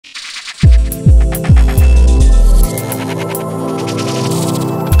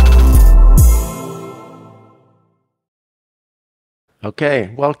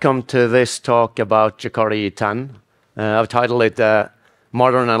Okay, welcome to this talk about Jakarta EE 10. I've titled it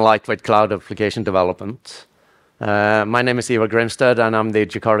Modern and Lightweight Cloud Application Development. My name is Ivar Grimstad, and I'm the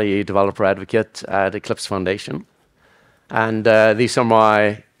Jakarta EE Developer Advocate at Eclipse Foundation. And these are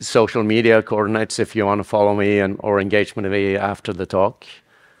my social media coordinates if you want to follow me or engage with me after the talk.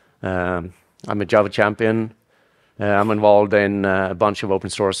 I'm a Java champion. I'm involved in a bunch of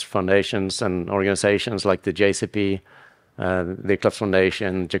open source foundations and organizations like the JCP, the Eclipse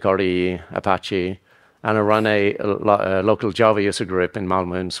Foundation, Jakarta EE, Apache, and I run a local Java user group in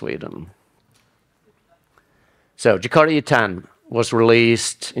Malmö in Sweden. So Jakarta EE 10 was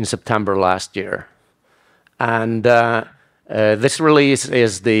released in September last year. And this release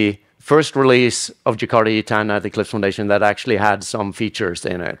is the first release of Jakarta EE 10 at the Eclipse Foundation that actually had some features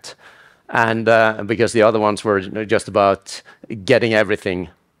in it. And because the other ones were just about getting everything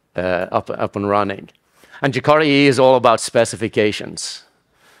up and running. And Jakarta EE is all about specifications.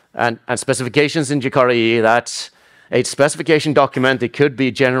 And specifications in Jakarta EE, that's a specification document. It could be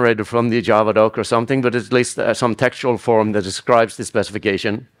generated from the Java doc or something, but at least some textual form that describes the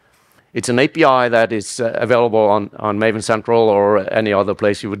specification. It's an API that is available on Maven Central or any other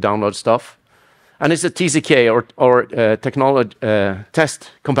place you would download stuff. And it's a TCK or technology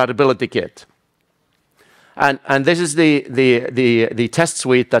test compatibility kit. And this is the test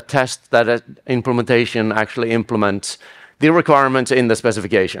suite that tests that implementation actually implements the requirements in the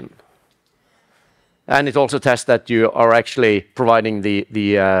specification. And it also tests that you are actually providing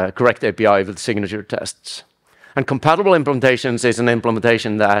the correct API with signature tests. And compatible implementations is an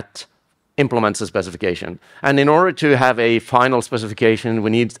implementation that implements the specification. And in order to have a final specification, we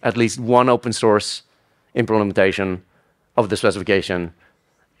need at least one open source implementation of the specification.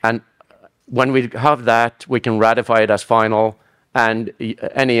 And when we have that, we can ratify it as final, and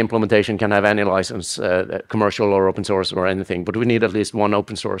any implementation can have any license, commercial or open source or anything, but we need at least one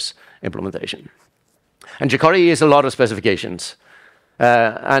open source implementation. And Jakarta EE is a lot of specifications.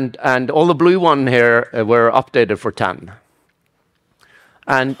 And all the blue one here were updated for 10.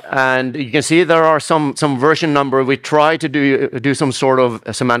 And you can see there are some version number. We try to do some sort of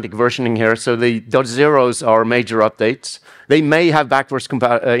semantic versioning here. So the .0s are major updates. They may have backwards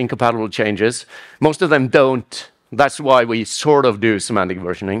incompatible changes. Most of them don't. That's why we sort of do semantic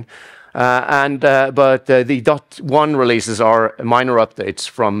versioning. But the .1 releases are minor updates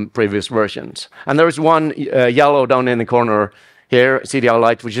from previous versions. And there is one yellow down in the corner here, CDI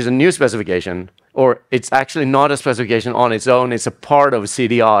Lite, which is a new specification. Or it's actually not a specification on its own, it's a part of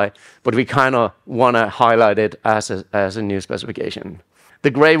CDI, but we kind of want to highlight it as a new specification.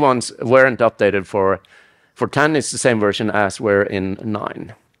 The gray ones weren't updated for 10, it's the same version as were in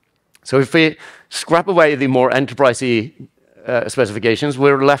 9. So if we scrap away the more enterprisey specifications,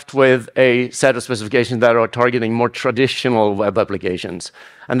 we're left with a set of specifications that are targeting more traditional web applications.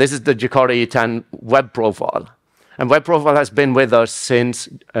 And this is the Jakarta EE 10 web profile. And Web Profile has been with us since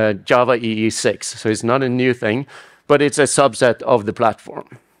Java EE 6, so it's not a new thing, but it's a subset of the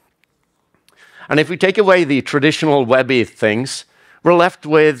platform. And if we take away the traditional webby things, we're left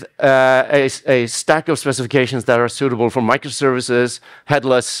with a stack of specifications that are suitable for microservices,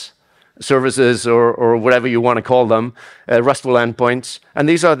 headless services, or whatever you want to call them, RESTful endpoints. And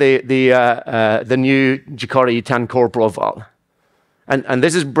these are the new Jakarta EE 10 Core Profile. And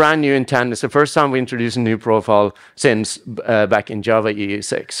this is brand new in 10. It's the first time we introduced a new profile since back in Java EE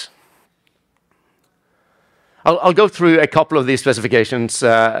 6. I'll go through a couple of these specifications, just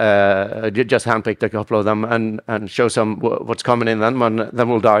handpicked a couple of them, and show some what's common in them, and then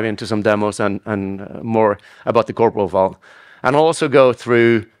we'll dive into some demos and more about the core profile. And I'll also go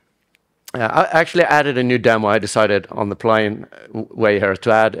through, I actually added a new demo. I decided on the plain way here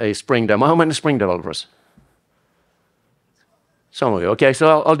to add a Spring demo. How many Spring developers? Some of you. Okay,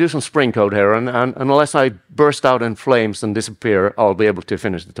 so I'll do some Spring code here, and unless I burst out in flames and disappear, I'll be able to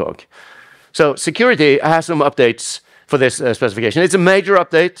finish the talk. So security has some updates for this specification. It's a major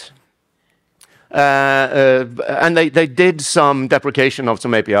update, and they did some deprecation of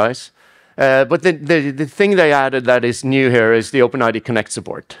some APIs. But the thing they added that is new here is the OpenID Connect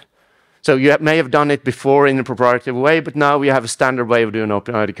support. So you may have done it before in a proprietary way, but now we have a standard way of doing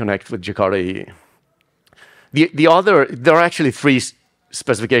OpenID Connect with Jakarta EE. There are actually 3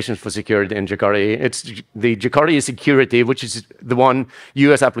 specifications for security in Jakarta EE. It's the Jakarta EE security, which is the one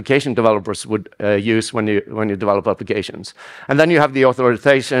you as application developers would use when you develop applications. And then you have the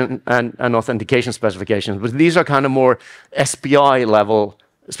authorization and authentication specifications. But these are kind of more SPI level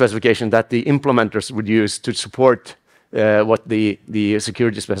specifications that the implementers would use to support what the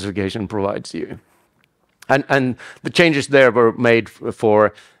security specification provides you. And the changes there were made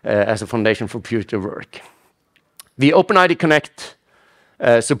as a foundation for future work. The OpenID Connect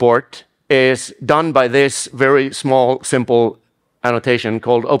support is done by this very small, simple annotation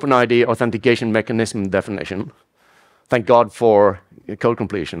called OpenID Authentication Mechanism Definition. Thank God for code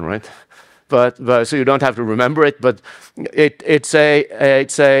completion, right? But so you don't have to remember it. But it's a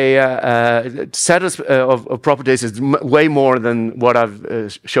set of properties is way more than what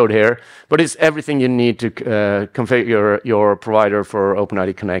I've showed here. But it's everything you need to configure your provider for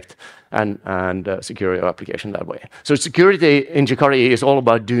OpenID Connect and secure your application that way. So security in Jakarta EE is all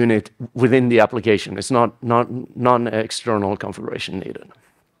about doing it within the application. It's not non-external configuration needed.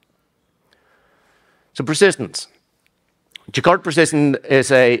 So persistence. Jakarta Persistent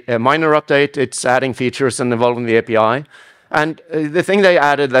is a minor update. It's adding features and evolving the API. And the thing they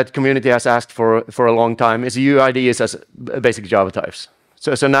added that community has asked for a long time is UIDs as basic Java types.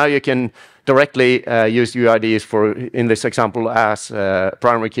 So now you can directly use UIDs in this example as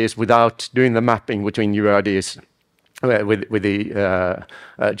primary keys without doing the mapping between UIDs with the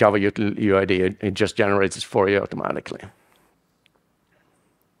Java util UID. It just generates it for you automatically.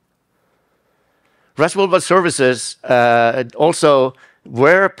 RESTful Web Services also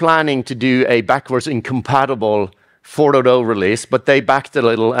were planning to do a backwards incompatible 4.0 release, but they backed a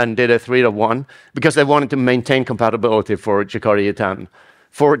little and did a 3.1 because they wanted to maintain compatibility for Jakarta EE 10.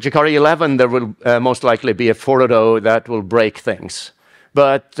 For Jakarta 11, there will most likely be a 4.0 that will break things.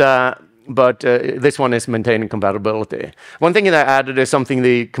 But this one is maintaining compatibility. One thing that I added is something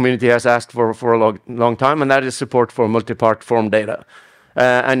the community has asked for a long time, and that is support for multi-part form data.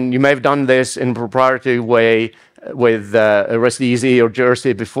 And you may have done this in a proprietary way with REST Easy or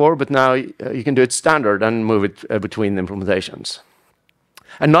Jersey before, but now you can do it standard and move it between implementations.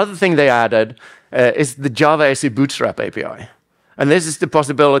 Another thing they added is the Java SE Bootstrap API. And this is the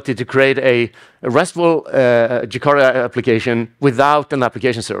possibility to create a RESTful Jakarta application without an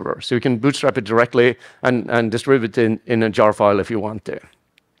application server. So you can bootstrap it directly and distribute it in a jar file if you want to.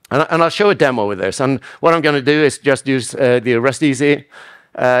 And I'll show a demo with this. And what I'm going to do is just use the REST Easy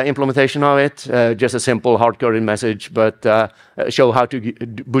implementation of it, just a simple hard-coded message, but show how to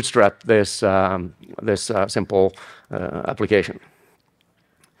bootstrap this simple application.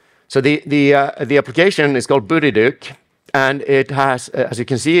 So the application is called BootyDuke, and it has, as you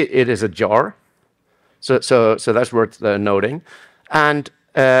can see, it is a jar. So that's worth noting. And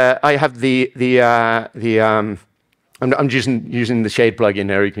I have I'm just using the shade plugin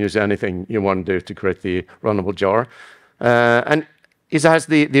here. You can use anything you want to do to create the runnable jar. And it has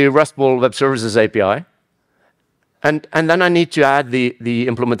the RESTful Web Services API. And then I need to add the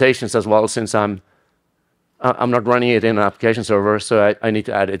implementations as well, since I'm not running it in an application server, so I need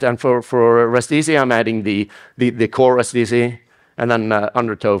to add it. And for REST Easy, I'm adding the core REST Easy, and then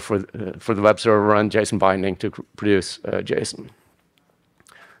undertow for the web server and JSON binding to produce JSON.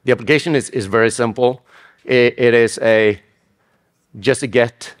 The application is very simple. It is just a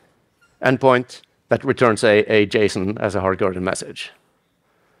get endpoint that returns a JSON as a hard-coded message.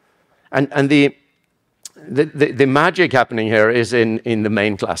 And the magic happening here is in the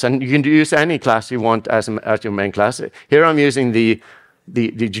main class. And you can use any class you want as your main class. Here I'm using the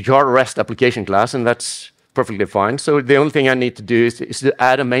Jakarta REST application class, and that's perfectly fine. So the only thing I need to do is to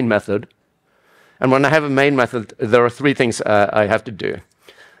add a main method. And when I have a main method, there are three things I have to do.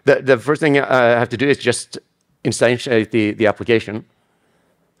 The first thing I have to do is just instantiate the application.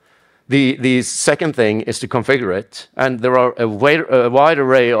 The second thing is to configure it. And there are a wide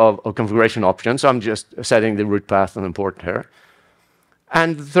array of configuration options. So I'm just setting the root path and import here.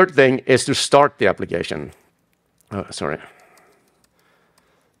 And the third thing is to start the application. Oh, sorry.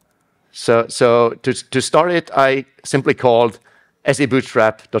 So to start it, I simply called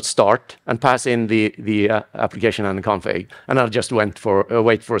sebootstrap.start and pass in the application and the config. And I'll just wait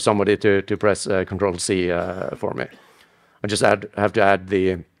for somebody to press Control-C for me. I just have to add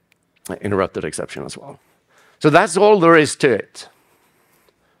the interrupted exception as well. So that's all there is to it.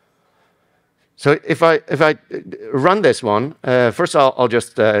 So if I run this one, first I'll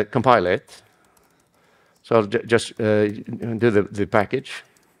just compile it. So I'll just do the package.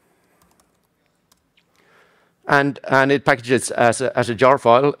 And it packages as a jar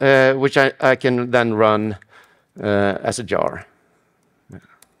file, which I can then run as a jar.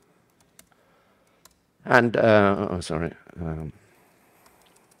 And sorry.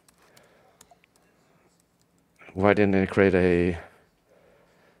 Why didn't I create a?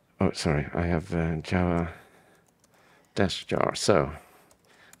 Oh, sorry. I have Java -jar. So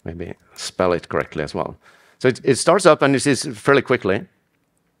maybe spell it correctly as well. So it starts up and it is fairly quickly.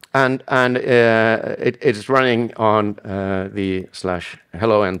 And it's running on the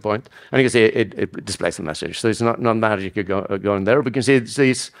 /hello endpoint. And you can see it displays the message. So it's not magic going there. But you can see it's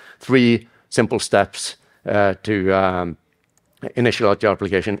these three simple steps to initialize your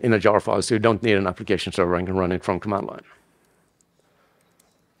application in a jar file, so you don't need an application server and can run it from command line.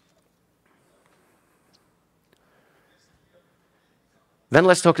 Then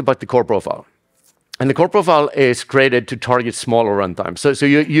let's talk about the core profile. And the core profile is created to target smaller runtimes. So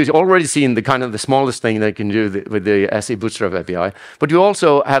you've already seen the kind of the smallest thing that you can do with the SE Bootstrap API. But you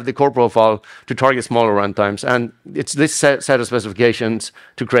also have the core profile to target smaller runtimes. And it's this set of specifications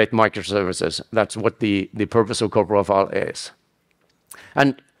to create microservices. That's what the purpose of core profile is.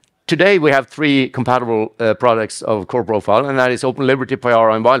 And today we have 3 compatible products of core profile, and that is Open Liberty,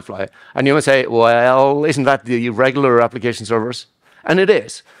 Payara, and Wildfly. And you may say, well, isn't that the regular application servers? And it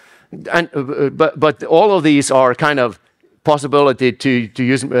is. And, but all of these are kind of possibility to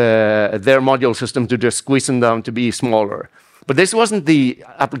use their module system to just squeeze them down to be smaller. But this wasn't the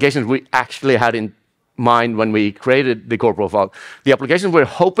applications we actually had in mind when we created the core profile. The applications we're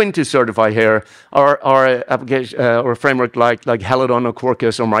hoping to certify here are application or framework like Helidon or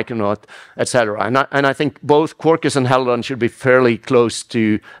Quarkus or Micronaut, etc. And I think both Quarkus and Helidon should be fairly close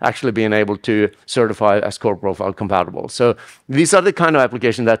to actually being able to certify as core profile compatible. So these are the kind of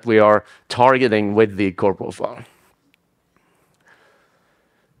applications that we are targeting with the core profile.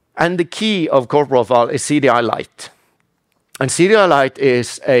 And the key of core profile is CDI Lite. And CDI Lite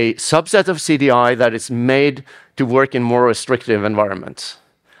is a subset of CDI that is made to work in more restrictive environments.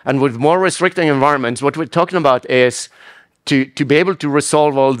 And with more restricting environments, what we're talking about is to be able to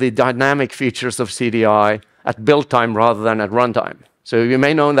resolve all the dynamic features of CDI at build time rather than at runtime. So you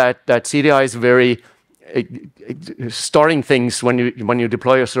may know that CDI is very starting things when you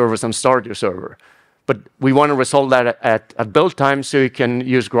deploy your service and start your server. But we want to resolve that at build time so you can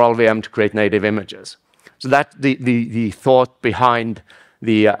use GraalVM to create native images. So that's the thought behind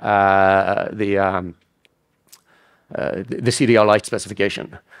the CDI Lite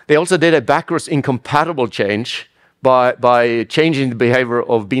specification. They also did a backwards incompatible change by changing the behavior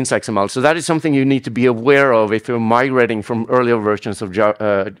of Beans XML. So that is something you need to be aware of if you're migrating from earlier versions of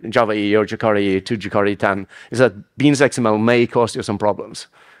Java EE or Jakarta EE to Jakarta 10, is that Beans XML may cause you some problems,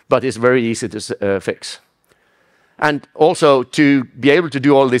 but it's very easy to fix. And also, to be able to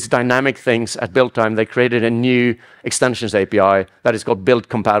do all these dynamic things at build time, they created a new extensions API that is called build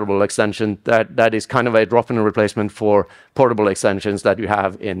compatible extension that is kind of a drop-in replacement for portable extensions that you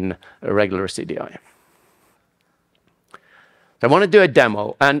have in a regular CDI. I want to do a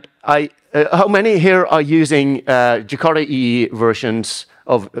demo. And how many here are using Jakarta EE versions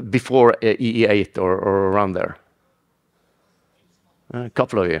of before EE 8 or around there? A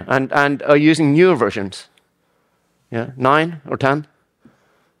couple of you. And are using newer versions? Yeah, 9 or 10?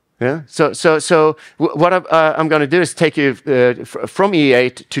 Yeah. So what I'm going to do is take you from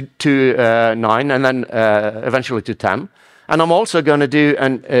E8 to 9, and then eventually to 10. And I'm also going to do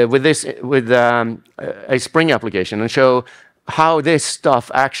with a Spring application and show how this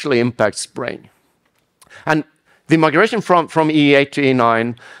stuff actually impacts Spring. And the migration from E8 to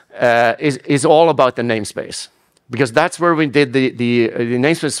E9 is all about the namespace, because that's where we did the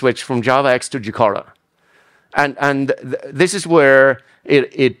namespace switch from JavaX to Jakarta. And this is where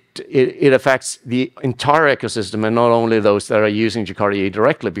it affects the entire ecosystem and not only those that are using Jakarta EE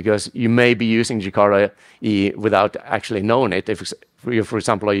directly, because you may be using Jakarta EE without actually knowing it. If you, for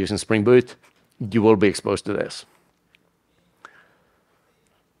example, are using Spring Boot, you will be exposed to this.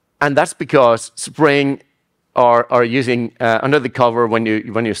 And that's because Spring are using under the cover when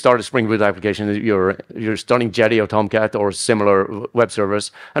you start a Spring Boot application, you're starting Jetty or Tomcat or similar web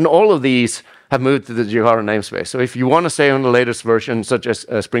servers, and all of these have moved to the Jakarta namespace. So if you want to stay on the latest version, such as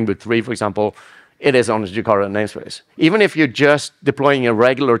Spring Boot 3, for example, it is on the Jakarta namespace. Even if you're just deploying a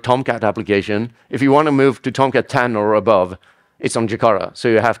regular Tomcat application, if you want to move to Tomcat 10 or above, it's on Jakarta, so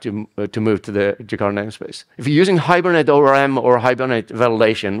you have to move to the Jakarta namespace. If you're using Hibernate ORM or Hibernate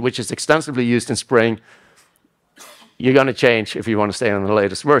validation, which is extensively used in Spring, you're going to change if you want to stay on the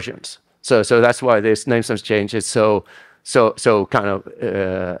latest versions. So that's why this namespace change is so kind of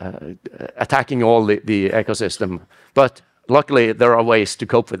attacking all the ecosystem. But luckily, there are ways to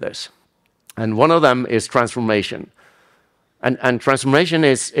cope with this. And one of them is transformation. And transformation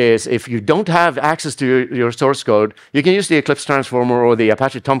is if you don't have access to your source code, you can use the Eclipse Transformer or the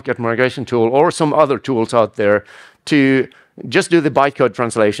Apache Tomcat migration tool or some other tools out there to just do the bytecode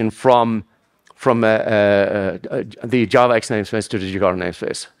translation from the JavaX namespace to the Jakarta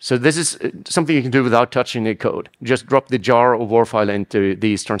namespace. So this is something you can do without touching the code. Just drop the jar or WAR file into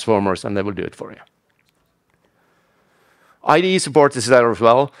these transformers, and they will do it for you. IDE supports this as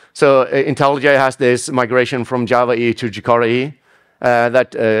well. So IntelliJ has this migration from Java EE to Jakarta EE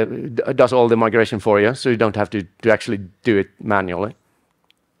that does all the migration for you, so you don't have to actually do it manually.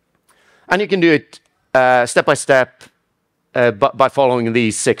 And you can do it step by step by following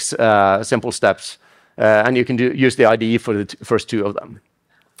these 6 simple steps. And you can use the IDE for the first 2 of them.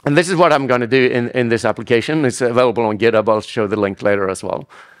 And this is what I'm going to do in this application. It's available on GitHub. I'll show the link later as well.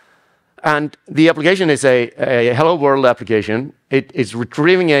 And the application is a hello world application. It is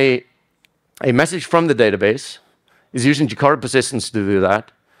retrieving a message from the database. It's using Jakarta persistence to do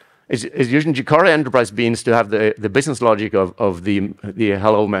that. It's using Jakarta Enterprise Beans to have the business logic of the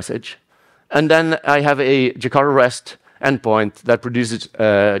hello message. And then I have a Jakarta REST endpoint that produces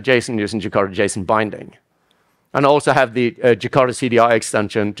JSON using Jakarta JSON binding. And I also have the Jakarta CDI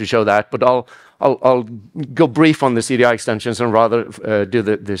extension to show that, but I'll go brief on the CDI extensions and rather do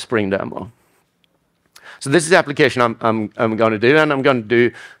the Spring demo. So this is the application I'm going to do, and I'm going to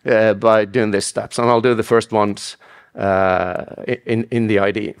do by doing these steps. And I'll do the first ones in the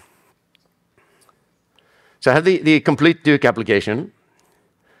IDE. So I have the complete Duke application.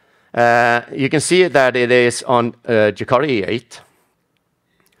 You can see that it is on Jakarta E8.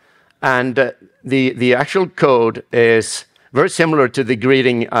 And the actual code is very similar to the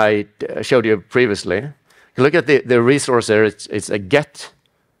greeting I showed you previously. If you look at the resource there, it's a get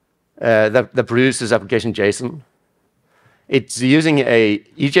that produces application JSON. It's using a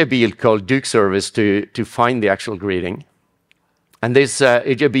EJB called Duke service to find the actual greeting. And this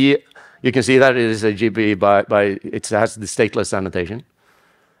EJB, you can see that it is a GB it has the stateless annotation.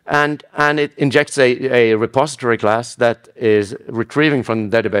 And it injects a repository class that is retrieving from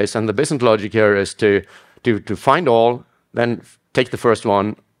the database. And the business logic here is to find all, then take the first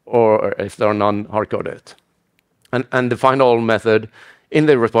one, or if there are none, hardcode it. And the find all method in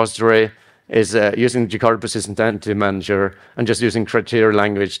the repository is using Jakarta Persistent Entity Manager and just using criteria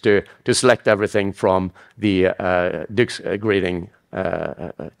language to select everything from the Duke's greeting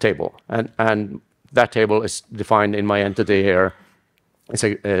table. And that table is defined in my entity here. It's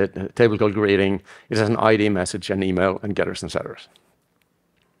a table called greeting. It has an ID message, an email, and getters and setters.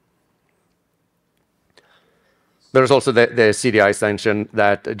 There's also the CDI extension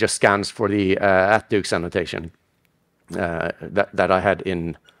that just scans for the @Duke's annotation that I had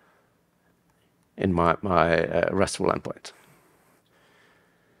in my RESTful endpoint.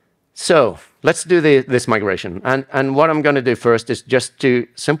 So let's do this migration. And what I'm going to do first is just to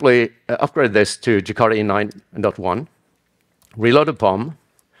simply upgrade this to Jakarta EE 9.1. Reload the POM,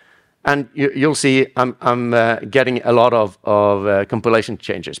 and you'll see I'm getting a lot of compilation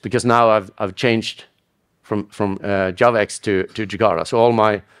changes because now I've changed from JavaX to Jakarta. So all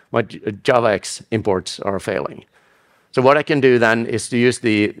my JavaX imports are failing. So what I can do then is to use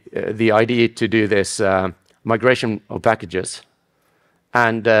the IDE to do this migration of packages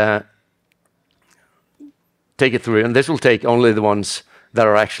and take it through. And this will take only the ones that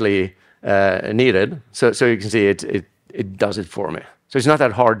are actually needed. So you can see it does it for me. So it's not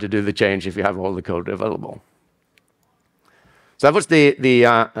that hard to do the change if you have all the code available. So that was the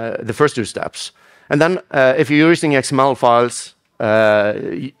first 2 steps. And then if you're using XML files,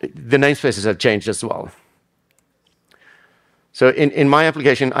 the namespaces have changed as well. So in my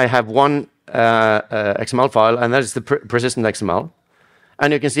application, I have one XML file, and that is the persistent XML.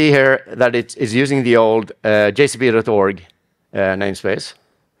 And you can see here that it is using the old jcp.org namespace.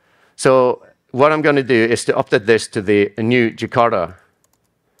 So what I'm going to do is to update this to the new Jakarta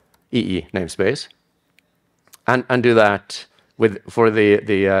EE namespace, and do that for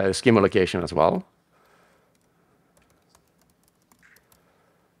the schema location as well.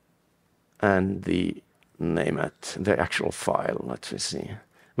 And the name at the actual file. Let's see.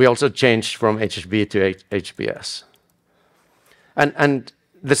 We also changed from HHB to HBS. And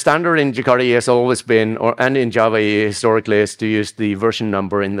the standard in Jakarta EE has always been, and in Java EE historically, is to use the version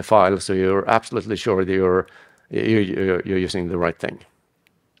number in the file, so you're absolutely sure that you're using the right thing.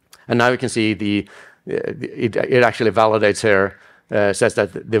 And now you can see it actually validates here, says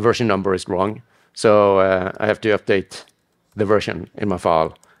that the version number is wrong. So I have to update the version in my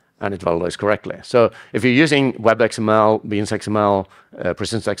file, and it validates correctly. So if you're using WebXML, Beans XML,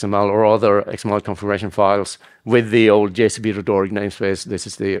 Persistent XML, or other XML configuration files with the old jcp.org namespace, this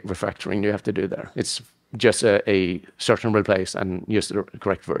is the refactoring you have to do there. It's just a search and replace and use the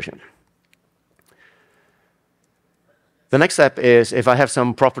correct version. The next step is if I have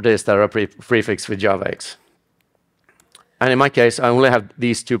some properties that are prefixed with JavaX. And in my case, I only have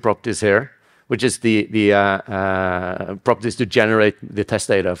these 2 properties here, which is the properties to generate the test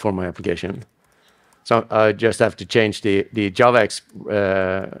data for my application. So I just have to change the JavaX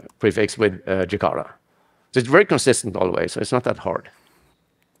prefix with Jakarta. So it's very consistent always, so it's not that hard.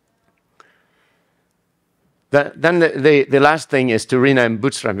 Then the last thing is to rename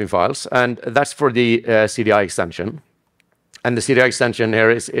bootstrapping files, and that's for the CDI extension. And the CDI extension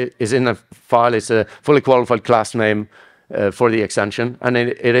here is in a file. It's a fully qualified class name for the extension, and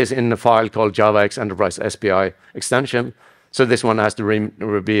it is in the file called JavaX Enterprise SPI extension. So this one has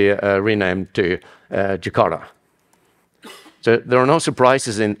to be renamed to Jakarta. So there are no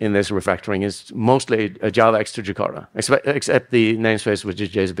surprises in this refactoring. It's mostly JavaX to Jakarta, except the namespace, which is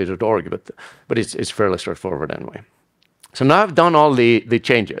jsb.org, but it's fairly straightforward anyway. So now I've done all the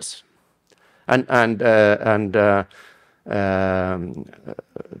changes, and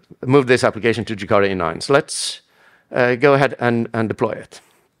move this application to Jakarta E9. So let's go ahead and deploy it.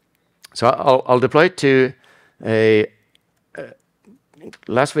 So I'll deploy it to a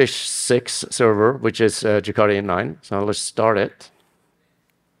Lastfish 6 server, which is Jakarta E9. So let's start it.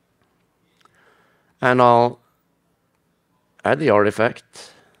 And I'll add the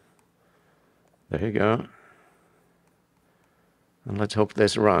artifact. There you go. And let's hope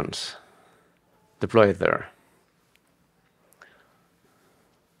this runs. Deploy it there.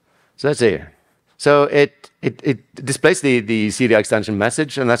 So let's see. So it displays the CDI extension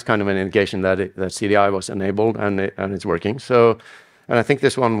message, and that's kind of an indication that CDI was enabled and it's working. So, and I think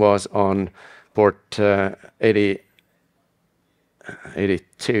this one was on port 8082,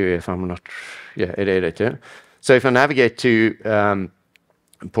 if I'm not, yeah, 8082. So if I navigate to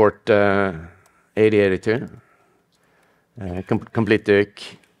port 8082, complete Duke,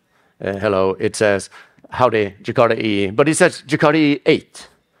 hello, it says, howdy, Jakarta EE, but it says Jakarta EE 8.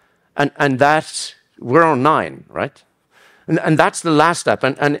 And that's, we're on 9, right? And that's the last step.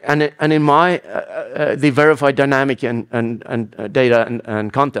 And in my, the verified dynamic and data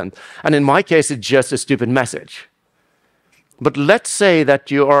and content. And in my case, it's just a stupid message. But let's say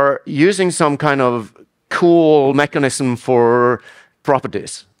that you are using some kind of cool mechanism for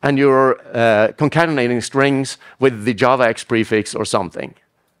properties, and you're concatenating strings with the JavaX prefix or something.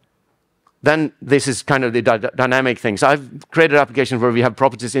 Then this is kind of the dynamic thing. So I've created applications where we have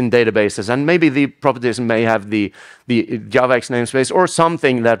properties in databases, and maybe the properties may have the JavaX namespace or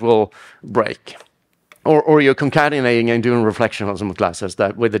something that will break. Or you're concatenating and doing reflection on some classes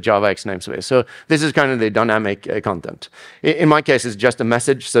that with the JavaX namespace. So this is kind of the dynamic content. In my case, it's just a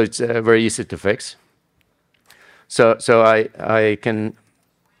message, so it's very easy to fix. So I can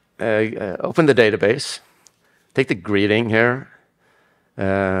open the database, take the greeting here.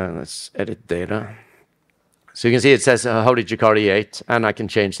 Let's edit data. So you can see it says howdy Jakarta E8, and I can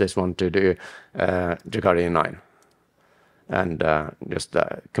change this one to do Jakarta E9, and just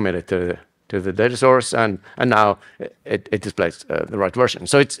commit it to the data source, and now it displays the right version.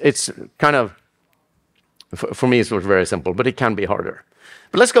 So it's kind of, for me, it's very simple, but it can be harder.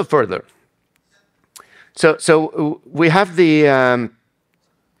 But let's go further. So we have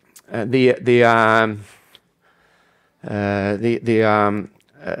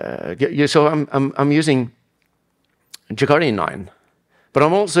so I'm using Jakarta E9, but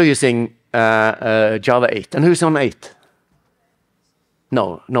I'm also using Java 8. And who's on 8?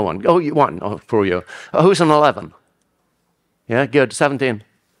 No one. Oh, one. Oh, for you. Who's on 11? Yeah, good. 17,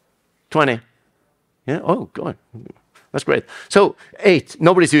 20. Yeah. Oh, good. That's great. So 8,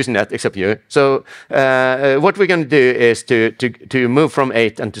 nobody's using that except you. So what we're going to do is to move from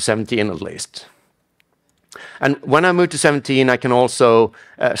 8 and to 17 at least. And when I move to 17, I can also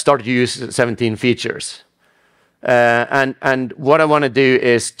start to use 17 features. And what I want to do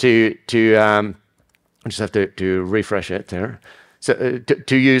is I just have to refresh it there. So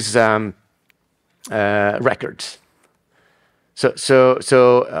to use records.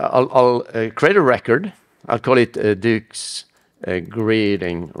 So I'll create a record. I'll call it Duke's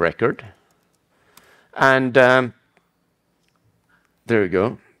greeting record. And there we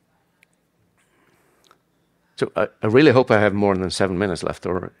go. So I really hope I have more than 7 minutes left,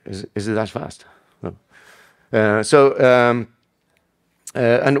 or is it that fast? No.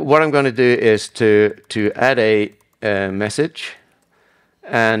 And what I'm going to do is to add a message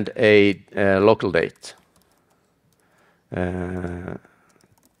and a local date.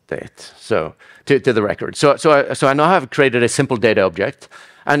 So to the record. So I now have created a simple data object,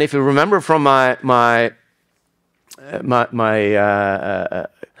 and if you remember from my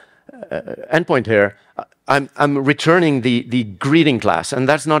endpoint here, I'm returning the greeting class, and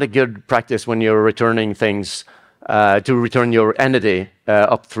that's not a good practice when you're returning things to return your entity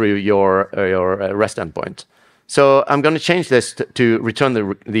up through your REST endpoint. So I'm going to change this to return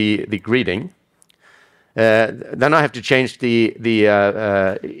the greeting. Then I have to change the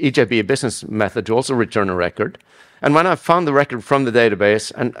EJB business method to also return a record. And when I've found the record from the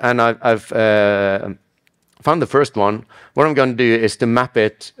database, and I've found the first one, what I'm going to do is to map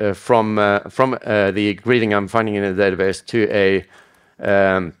it from the greeting I'm finding in the database to a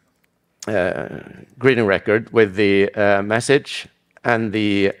greeting record with the message and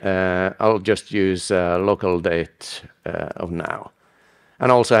I'll just use local date of now.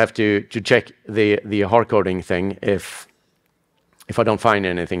 And also have to check the hard coding thing if I don't find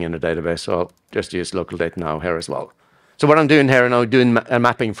anything in the database, so I'll just use local date now here as well. So what I'm doing here now, doing a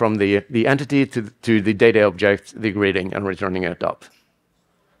mapping from the entity to the data object, the greeting, and returning it up.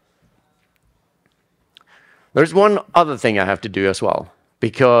 There's one other thing I have to do as well,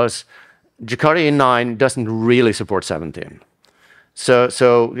 because Jakarta EE 9 doesn't really support 17. So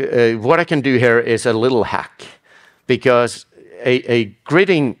what I can do here is a little hack, because a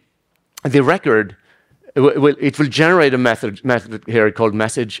greeting, the record, it will generate a method here called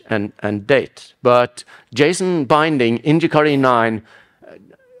message and date. But JSON binding in Jakarta EE 9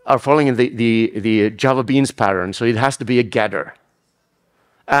 are following the Java beans pattern, so it has to be a getter.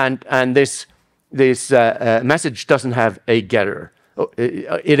 And this message doesn't have a getter.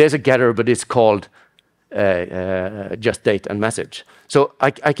 It is a getter, but it's called just date and message. So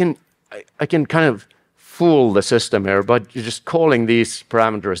I can kind of fool the system here by just calling these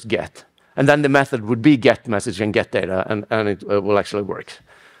parameters get. And then the method would be get message and get data, and it will actually work.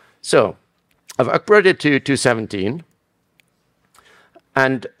 So I've upgraded to 17.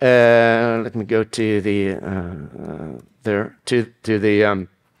 And let me go to the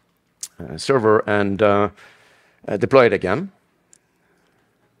server and deploy it again.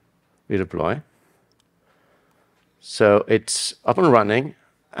 Redeploy. So it's up and running,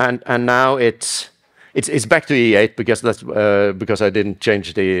 and now it's back to E8 because I didn't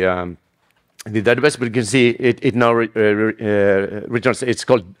change the database, but you can see it now returns. It's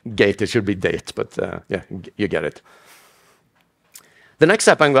called gate. It should be date, but yeah, you get it. The next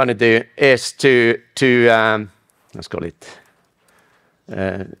step I'm going to do is to let's call it.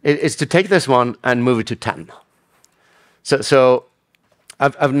 Is to take this one and move it to 10. So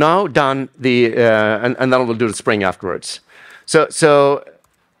I've now done the and then we'll do the spring afterwards. So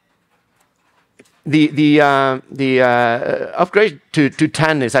the upgrade to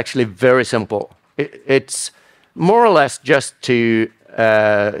 10 is actually very simple. It's more or less just to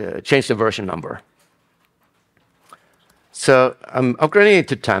change the version number. So I'm upgrading it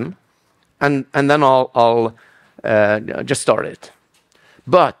to 10, and then I'll just start it.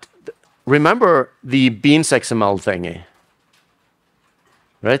 But remember the beans XML thingy,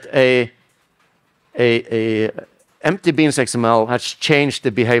 right? A empty beans XML has changed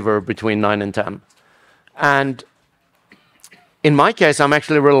the behavior between 9 and 10. And in my case, I'm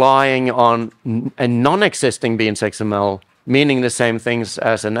actually relying on a non-existing beans XML, meaning the same things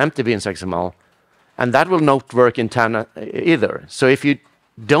as an empty beans XML. And that will not work in 10 either. So if you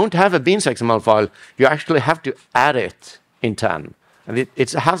don't have a beans XML file, you actually have to add it in 10. And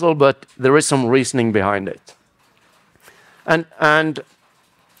it's a hassle, but there is some reasoning behind it. And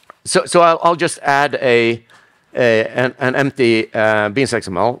so I'll just add an empty beans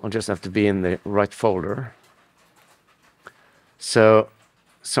XML. I'll just have to be in the right folder. So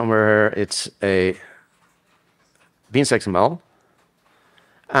somewhere it's a beans XML.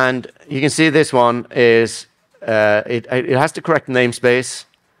 And you can see this one is, it has the correct namespace.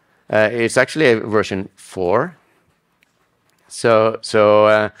 It's actually a version 4. So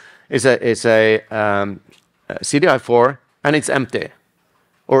it's a CDI 4, and it's empty.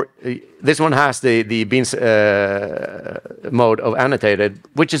 Or this one has the beans mode of annotated,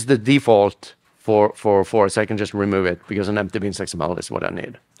 which is the default for 4. So I can just remove it because an empty beans XML is what I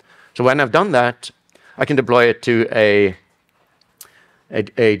need. So when I've done that, I can deploy it to a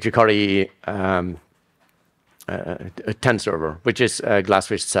Jakarta EE 10 server, which is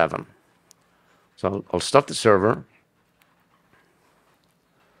Glassfish 7. So I'll stop the server,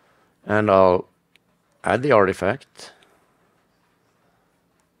 and I'll add the artifact.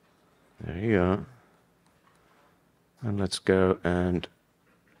 There you go. And let's go and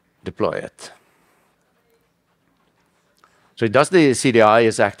deploy it. So it does the CDI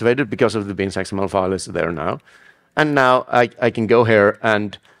is activated because of the beans XML file is there now. And now I can go here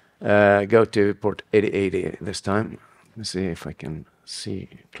and go to port 8080 this time. Let's see if I can see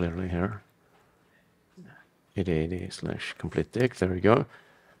clearly here. 8080/complete dict, there we go.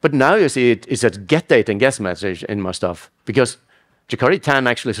 But now you see it says get date and guess message in my stuff because Jakarta EE 10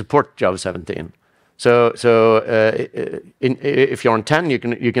 actually supports Java 17. So if you're on 10, you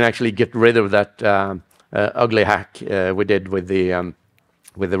can actually get rid of that ugly hack we did with the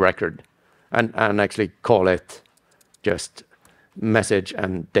record, and actually call it just message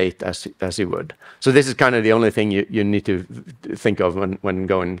and date as you would. So this is kind of the only thing you need to think of when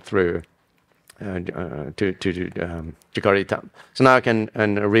going through to Jakarta EE 10. So now I can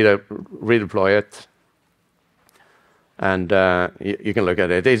redeploy it. And you can look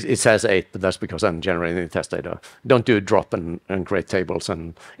at it. It says 8, but that's because I'm generating the test data. Don't do a drop and create tables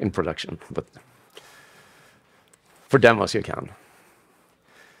in production, but for demos you can.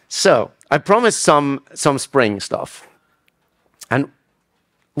 So I promised some Spring stuff. And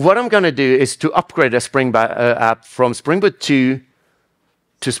what I'm going to do is to upgrade a Spring app from Spring Boot 2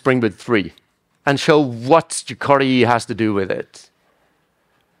 to Spring Boot 3 and show what Jakarta EE has to do with it.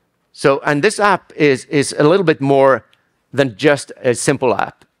 So, and this app is a little bit more than just a simple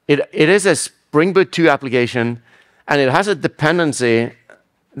app. It is a Spring Boot 2 application, and it has a dependency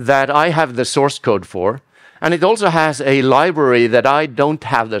that I have the source code for, and it also has a library that I don't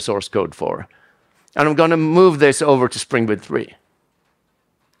have the source code for. And I'm going to move this over to Spring Boot 3.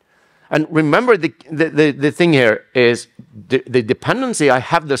 And remember, the thing here is the dependency, I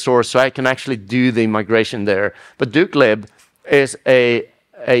have the source, so I can actually do the migration there. But dukelib is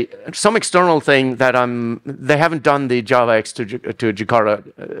some external thing that they haven't done the JavaX to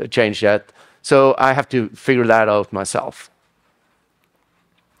Jakarta change yet, so I have to figure that out myself.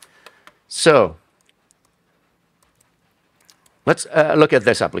 So let's look at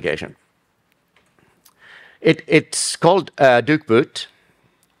this application. It's called dukeboot,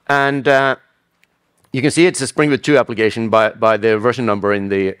 and you can see it's a Spring Boot 2 application by the version number in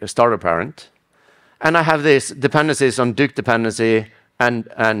the starter parent. And I have these dependencies on Duke dependency and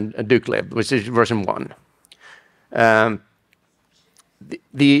dukelib, which is version 1.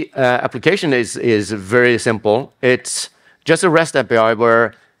 The application is very simple. It's just a REST API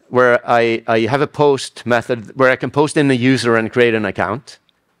where I have a post method where I can post in the user and create an account.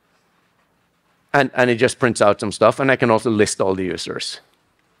 And it just prints out some stuff, and I can also list all the users.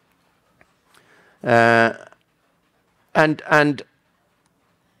 And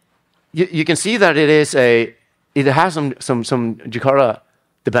you can see that it has some Jakarta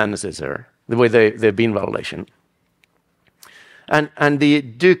dependencies there, the way they've been validation. And the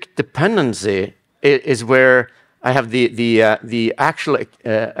Duke dependency is where I have the actual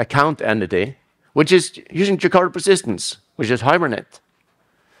account entity, which is using Jakarta persistence, which is Hibernate.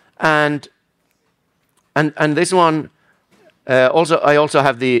 And this one I also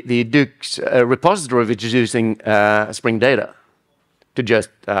have the Duke's repository, which is using Spring Data to just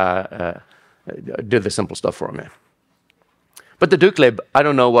do the simple stuff for me. But the dukelib, I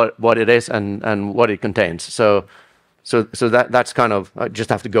don't know what it is and what it contains. So that's kind of, I just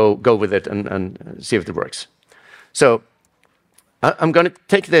have to go with it and see if it works. So I'm going to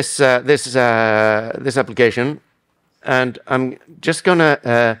take this application, and I'm just going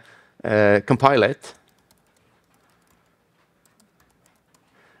to compile it.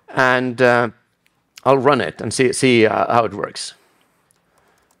 And I'll run it and see how it works.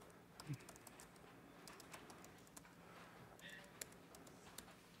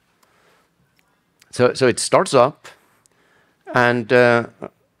 So it starts up, and oh,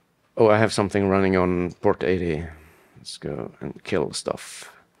 I have something running on port 80. Let's go and kill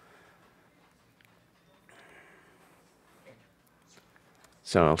stuff.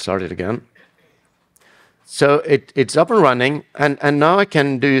 So I'll start it again. So it's up and running, and now I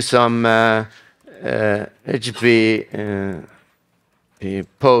can do some HTTP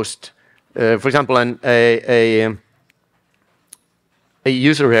post. For example, a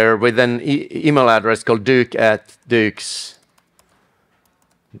user here with an email address called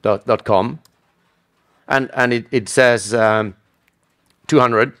duke@dukes.com, and it says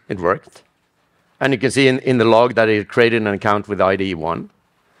 200. It worked, and you can see in the log that it created an account with ID 1.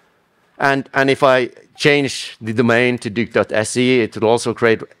 And if I change the domain to duke.se, it will also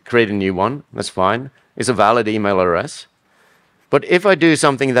create a new one. That's fine. It's a valid email address. But if I do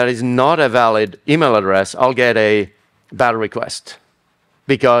something that is not a valid email address, I'll get a bad request,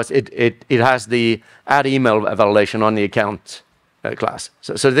 because it has the add email validation on the account class.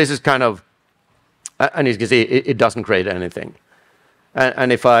 So this is kind of, and you can see it doesn't create anything.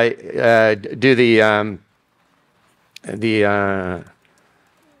 And if I do the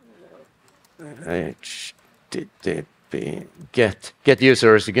HTTP get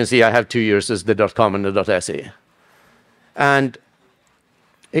users, you can see I have 2 users, the .com and the .se. And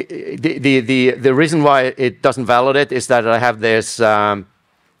the reason why it doesn't validate is that I have this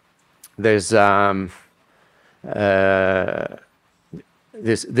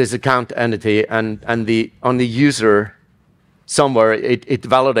this account entity, and on the user somewhere it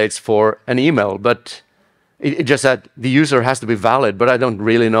validates for an email, but it just said the user has to be valid, but I don't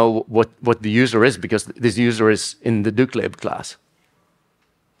really know what the user is, because this user is in the dukelib class.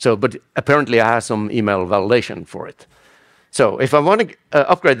 So, but apparently I have some email validation for it. So if I want to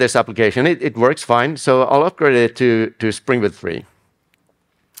upgrade this application, it works fine. So I'll upgrade it to Spring Boot 3.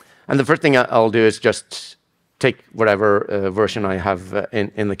 And the first thing I'll do is just take whatever version I have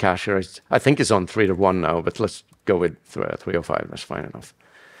in the cache here. I think it's on 3.1 now, but let's go with 3.05. That's fine enough.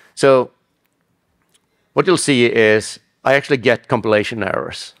 So what you'll see is I actually get compilation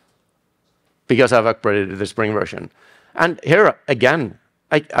errors because I've upgraded the Spring version. And here again,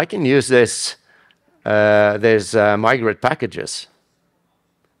 I can use this migrate packages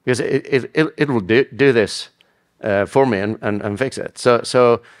because it will do this for me and fix it.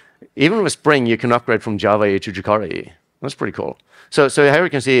 So even with Spring, you can upgrade from Java EE to Jakarta EE. That's pretty cool. So here you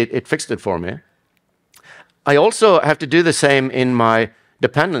can see it fixed it for me. I also have to do the same in my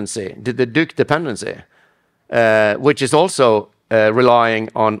dependency, the Duke dependency, which is also relying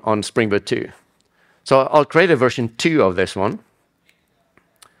on Spring Boot 2. So I'll create a version 2 of this one.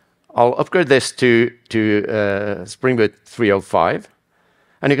 I'll upgrade this to Spring Boot 3.05.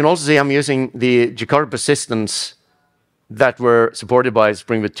 And you can also see I'm using the Jakarta persistence that were supported by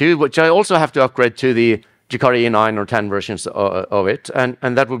Spring Boot 2, which I also have to upgrade to the Jakarta EE 9 or 10 versions of it. And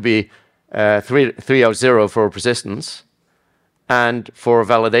that would be 3.0 for persistence. And for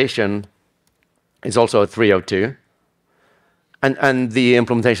validation, it's also a 3.02. And the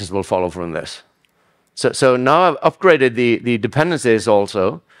implementations will follow from this. So now I've upgraded the dependencies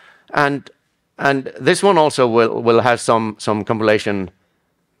also. And this one also will have some compilation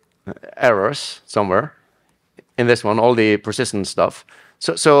errors somewhere in this one, all the persistent stuff.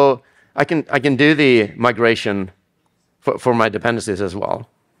 So I can do the migration for my dependencies as well.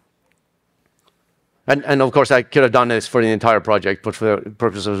 And of course, I could have done this for the entire project, but for the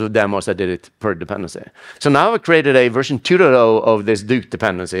purposes of demos, I did it per dependency. So now I've created a version 2.0 of this Duke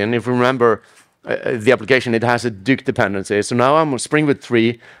dependency. And if you remember the application, it has a Duke dependency. So now I'm on Spring Boot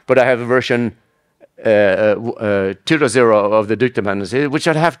 3, but I have a version 2.0 of the Duke dependency, which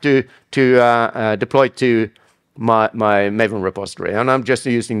I'd have to deploy to my Maven repository. And I'm just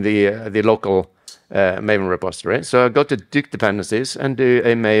using the local Maven repository. So I go to Duke dependencies and do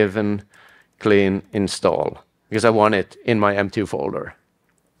a Maven clean install because I want it in my M2 folder.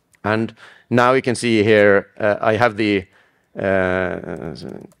 And now you can see here I have the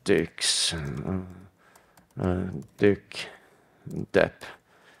Duke dep.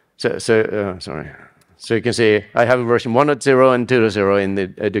 Sorry. So you can see I have a version 1.0 and 2.0 in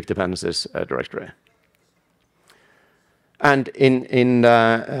the Duke dependencies directory. And in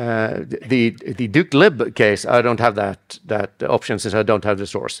the Duke lib case, I don't have that option since I don't have the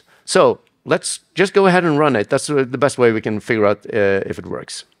source. So let's just go ahead and run it. That's the best way we can figure out if it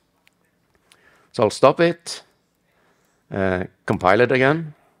works. So I'll stop it, compile it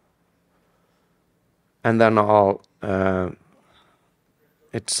again, and then I'll.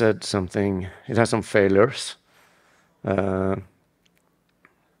 It said something. It has some failures. Not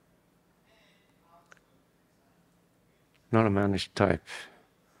a managed type.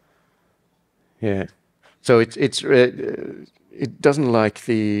 Yeah. So it doesn't like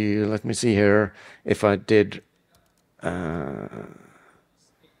the. Let me see here. If I did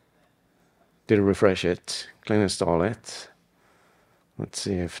refresh it, clean install it. Let's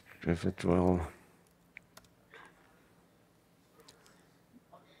see if it will.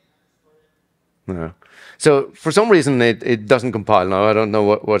 No. So for some reason it doesn't compile now. I don't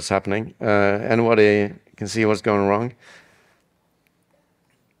know what's happening. Anybody can see what's going wrong?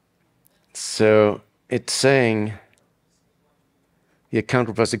 So it's saying the account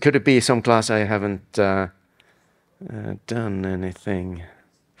repository. Could it be some class I haven't done anything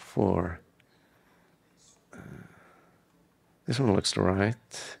for? This one looks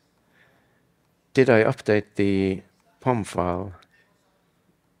right. Did I update the POM file?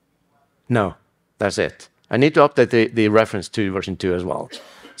 No. That's it. I need to update the reference to version 2 as well.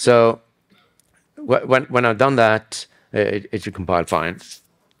 So when I've done that, it should compile fine.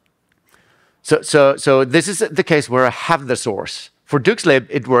 So this is the case where I have the source. For Duke's lib,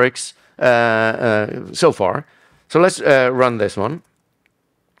 it works so far. So let's run this one.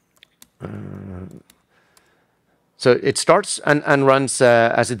 So it starts and runs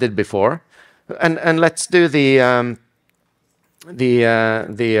as it did before. And let's do the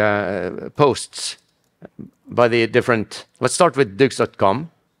posts by the different. Let's start with dukes.com.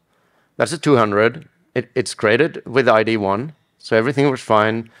 That's a 200. It's created with ID 1, so everything was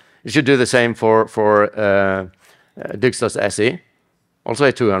fine. It should do the same for dukes.se, also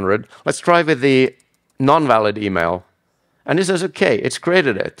a 200. Let's try with the non-valid email, and it says okay, it's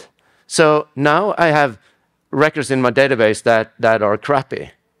created it. So now I have records in my database that are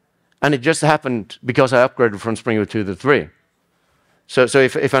crappy, and it just happened because I upgraded from Spring Boot 2 to 3. So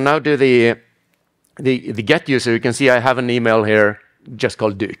if I now do the get user, you can see I have an email here just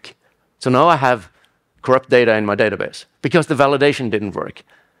called Duke. So now I have corrupt data in my database because the validation didn't work.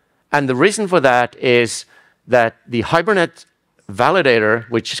 And the reason for that is that the Hibernate validator,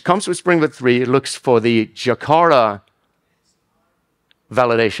 which comes with Spring Boot 3, looks for the Jakarta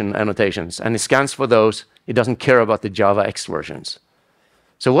validation annotations, and it scans for those. It doesn't care about the Java X versions.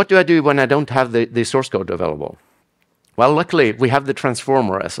 So what do I do when I don't have the source code available? Well, luckily, we have the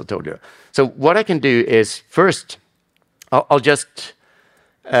transformer, as I told you. So what I can do is, first, I'll just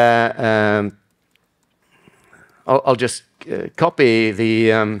copy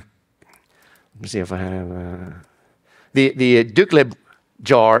the, let me see if I have, the dukelib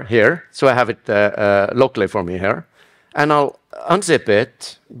jar here, so I have it locally for me here. And I'll unzip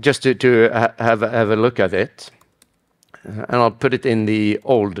it just to have a look at it. And I'll put it in the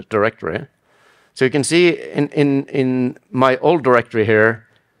old directory. So you can see in my old directory here,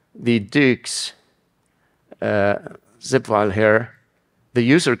 the Dukes zip file here, the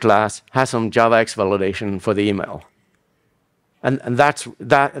user class has some JavaX validation for the email. And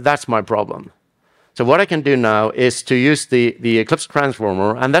that's my problem. So what I can do now is to use the Eclipse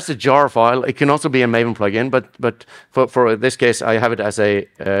transformer, and that's a jar file. It can also be a Maven plugin, but for this case, I have it as a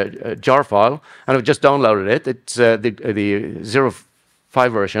jar file, and I've just downloaded it. It's the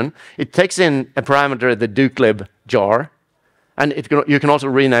 0.5 version. It takes in a parameter, the dukelib jar, and you can also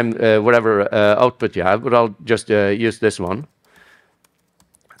rename whatever output you have, but I'll just use this one.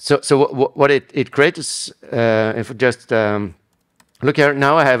 So what it creates is, if we just look here,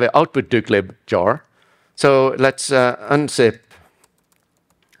 now I have an output dukelib jar. So let's unzip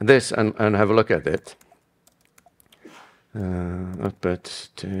this and have a look at it. Output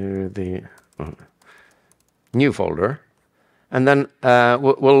to the new folder. And then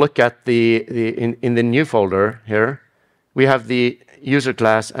we'll look at in the new folder here, we have the user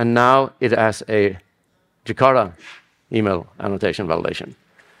class, and now it has a Jakarta email annotation validation.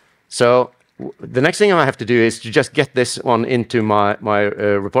 So the next thing I have to do is to just get this one into my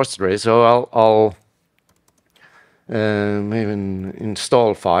repository. So I'll maybe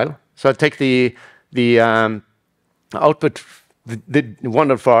install file. So I take the output, the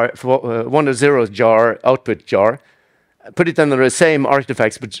 1.0 jar output jar, put it under the same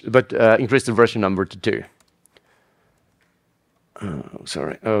artifacts, but increase the version number to 2. Oh,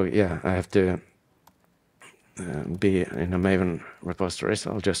 sorry. Oh yeah, I have to be in a Maven repository,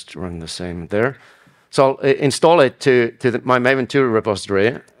 so I'll just run the same there. So I'll install it to my Maven 2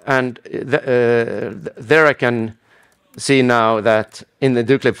 repository, and there I can see now that in the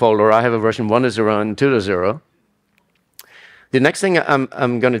dukelib folder I have a version 1.0 and 2.0. The next thing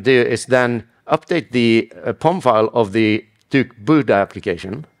I'm going to do is then update the POM file of the Duke boot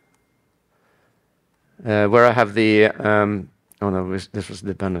application, where I have the oh no, this was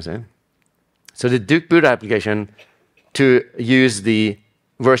the dependency. So the Duke boot application to use the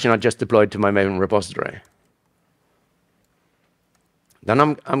version I just deployed to my Maven repository. Then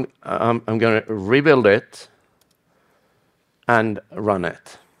I'm going to rebuild it and run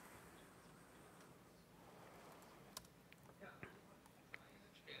it.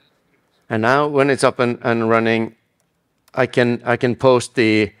 And now when it's up and running, I can post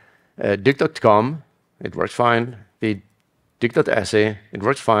the duke.com. It works fine. The duke.se, it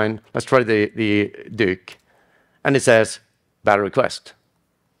works fine. Let's try the Duke. And it says bad request.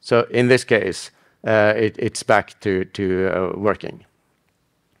 So in this case, it's back to working.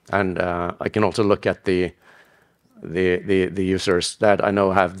 And I can also look at the users that I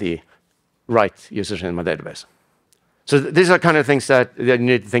know have the right users in my database. So these are kind of things that you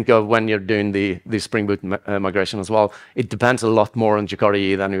need to think of when you're doing the Spring Boot migration as well. It depends a lot more on Jakarta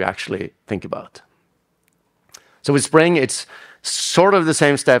EE than you actually think about. So with Spring, it's sort of the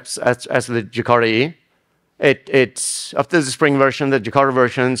same steps as the Jakarta EE. It's up to the Spring version, the Jakarta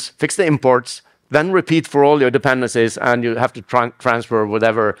versions, fix the imports, then repeat for all your dependencies, and you have to transfer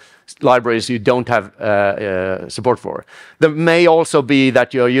whatever libraries you don't have support for. There may also be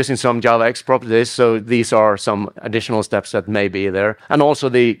that you're using some JavaX properties, so these are some additional steps that may be there. And also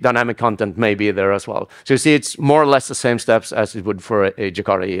the dynamic content may be there as well. So you see, it's more or less the same steps as it would for a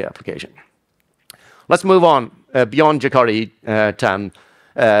Jakarta EE application. Let's move on beyond Jakarta EE 10,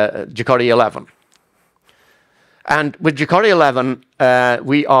 Jakarta EE 11. And with Jakarta 11,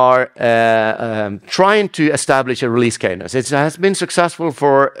 we are trying to establish a release cadence. It has been successful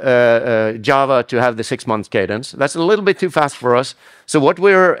for Java to have the 6-month cadence. That's a little bit too fast for us. So what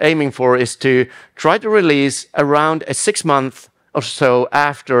we're aiming for is to try to release around a 6-month or so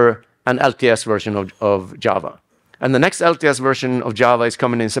after an LTS version of Java. And the next LTS version of Java is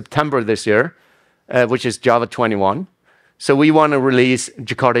coming in September this year, which is Java 21. So we want to release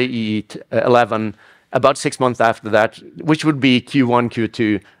Jakarta EE 11 about 6 months after that, which would be Q1,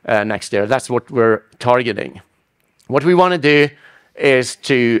 Q2 next year. That's what we're targeting. What we want to do is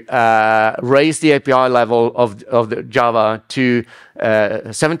to raise the API level of the Java to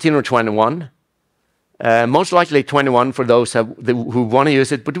 17 or 21. Most likely 21 for those who want to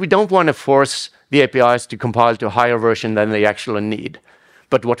use it, but we don't want to force the APIs to compile to a higher version than they actually need.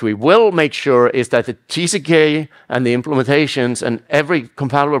 But what we will make sure is that the TCK and the implementations and every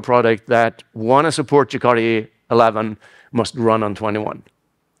compatible product that want to support Jakarta 11 must run on 21.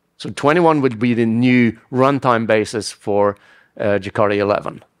 So 21 would be the new runtime basis for Jakarta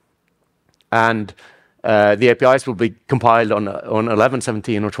 11. And the APIs will be compiled on 11,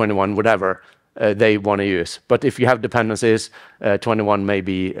 17, or 21, whatever they want to use. But if you have dependencies, 21 may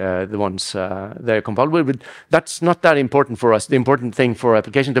be the ones they're compatible with. That's not that important for us. The important thing for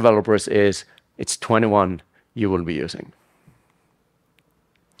application developers is it's 21 you will be using.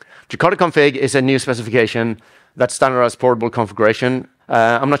 Jakarta config is a new specification that standardized portable configuration.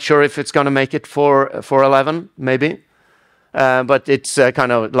 I'm not sure if it's going to make it for 11, maybe. But it's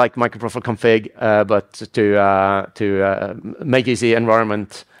kind of like microprofile config, but to make easy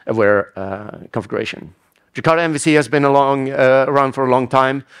environment-aware configuration. Jakarta MVC has been around for a long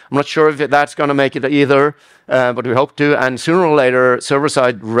time. I'm not sure if that's going to make it either, but we hope to. And sooner or later,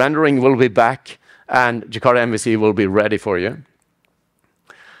 server-side rendering will be back, and Jakarta MVC will be ready for you.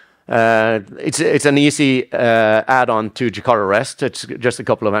 It's an easy add-on to Jakarta REST. It's just a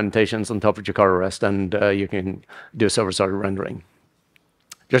couple of annotations on top of Jakarta REST, and you can do server-side rendering.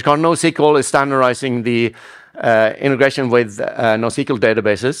 Jakarta NoSQL is standardizing the integration with NoSQL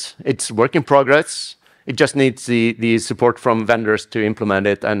databases. It's work in progress. It just needs the support from vendors to implement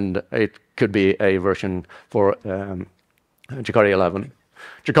it, and it could be a version for Jakarta 11.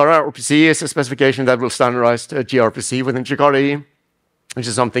 Jakarta RPC is a specification that will standardize gRPC within Jakarta EE, which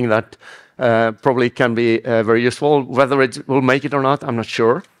is something that probably can be very useful. Whether it will make it or not, I'm not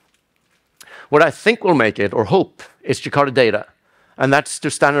sure. What I think will make it, or hope, is Jakarta Data. And that's to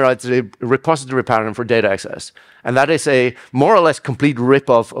standardize the repository pattern for data access. And that is a more or less complete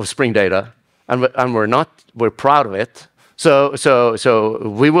rip-off of Spring Data. And we're proud of it. So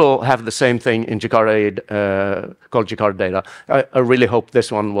we will have the same thing in Jakarta, called Jakarta Data. I really hope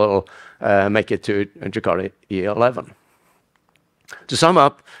this one will make it to Jakarta EE 11. To sum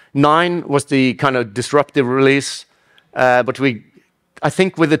up, 9 was the kind of disruptive release, but I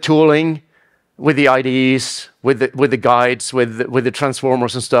think with the tooling, with the IDEs, with the guides, with the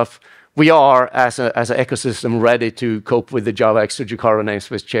transformers and stuff, we are, as an ecosystem, ready to cope with the JavaX to Jakarta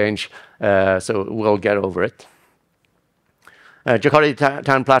namespace change, so we'll get over it. Jakarta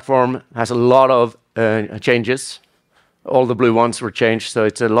 10 platform has a lot of changes. All the blue ones were changed, so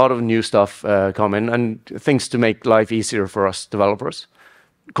it's a lot of new stuff coming and things to make life easier for us developers.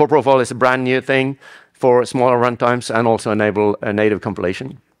 Core Profile is a brand new thing for smaller runtimes and also enable a native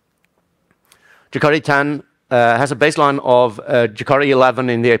compilation. Jakarta 10 has a baseline of Jakarta 11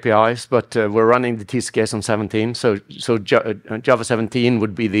 in the APIs, but we're running the TCKs on 17, so Java 17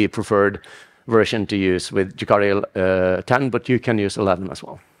 would be the preferred version to use with Jakarta 10, but you can use 11 as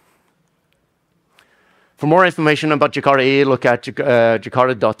well. For more information about Jakarta EE, look at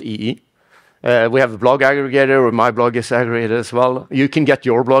jakarta.ee. We have a blog aggregator, or my blog is aggregated as well. You can get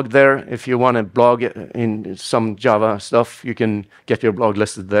your blog there. If you want to blog in some Java stuff, you can get your blog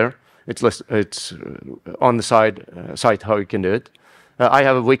listed there. It's on the site how you can do it. I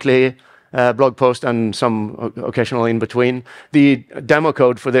have a weekly blog post and some occasional in between. The demo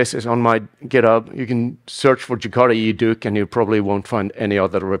code for this is on my GitHub. You can search for Jakarta EE Duke, and you probably won't find any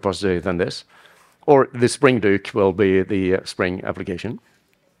other repository than this. Or the Spring Duke will be the Spring application.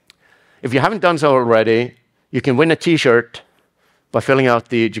 If you haven't done so already, you can win a T-shirt by filling out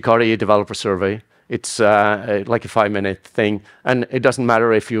the Jakarta EE developer survey. It's like a 5-minute thing, and it doesn't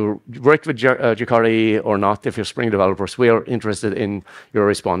matter if you worked with Jakarta EE or not. If you're Spring developers, we are interested in your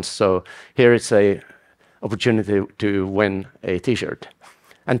response. So here it's a opportunity to win a T-shirt.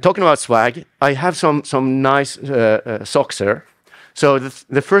 And talking about swag, I have some nice socks here. So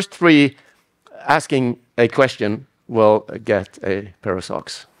the first 3 asking a question will get a pair of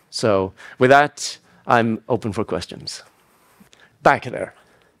socks. So with that, I'm open for questions. Back there.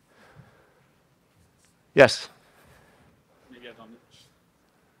 Yes.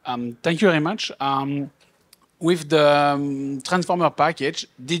 Thank you very much. With the transformer package,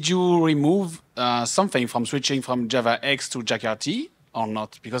 did you remove something from switching from Java X to Jakarta or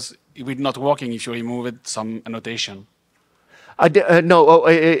not? Because it would not working if you removed some annotation. No,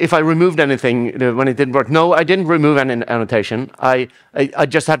 if I removed anything when it didn't work. No, I didn't remove any annotation. I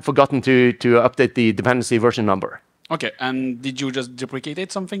just had forgotten to update the dependency version number. Okay, and did you just deprecate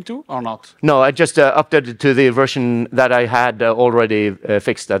something too, or not? No, I just updated to the version that I had already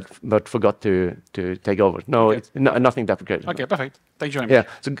fixed that, but forgot to take over. No, Okay. it's nothing deprecated. Okay, perfect. Thank you very Yeah, much.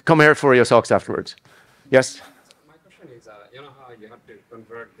 so come here for your socks afterwards. Yes? My question is, you know how you have to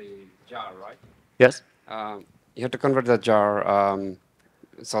convert the jar, right? Yes? You have to convert the jar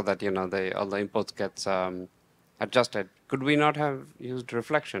so that all the inputs gets adjusted. Could we not have used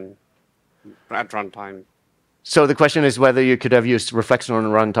reflection at runtime? So the question is whether you could have used reflection on a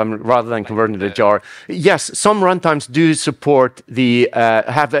runtime rather than converting the jar. Yes, some runtimes do support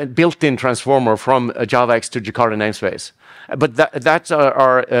have a built-in transformer from JavaX to Jakarta namespace, but that's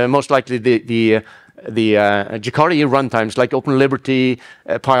are most likely the Jakarta EE runtimes like OpenLiberty,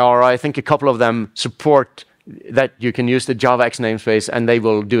 Pyara. I think a couple of them support that you can use the JavaX namespace and they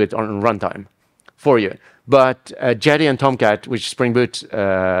will do it on runtime for you. But Jetty and Tomcat, which Spring Boot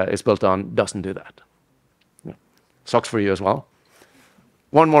is built on, doesn't do that. Socks for you as well.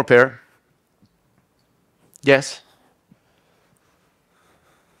 One more pair. Yes?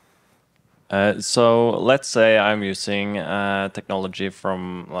 So let's say I'm using technology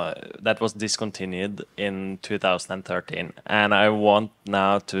from that was discontinued in 2013, and I want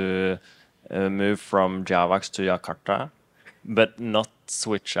now to move from JavaX to Jakarta, but not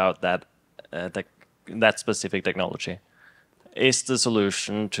switch out that that specific technology. Is the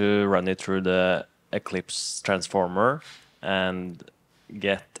solution to run it through the Eclipse transformer and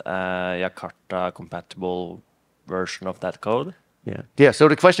get a Jakarta compatible version of that code? Yeah. So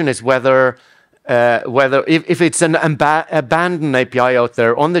the question is whether if it's an abandoned API out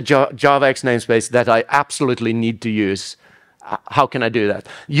there on the JavaX namespace that I absolutely need to use, how can I do that?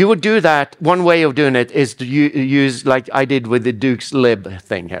 You would do that. One way of doing it is to use like I did with the Duke's lib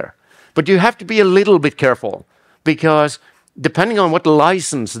thing here. But you have to be a little bit careful because depending on what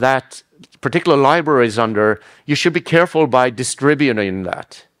license that particular library is under, you should be careful by distributing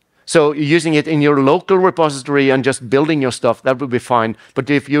that. So using it in your local repository and just building your stuff, that would be fine. But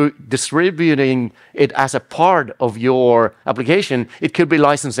if you're distributing it as a part of your application, it could be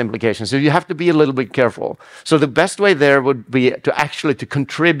license implications. So you have to be a little bit careful. So the best way there would be to actually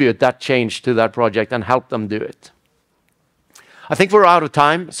contribute that change to that project and help them do it. I think we're out of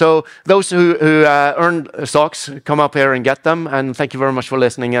time. So those who earned socks, come up here and get them. And thank you very much for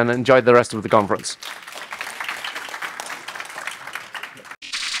listening and enjoy the rest of the conference.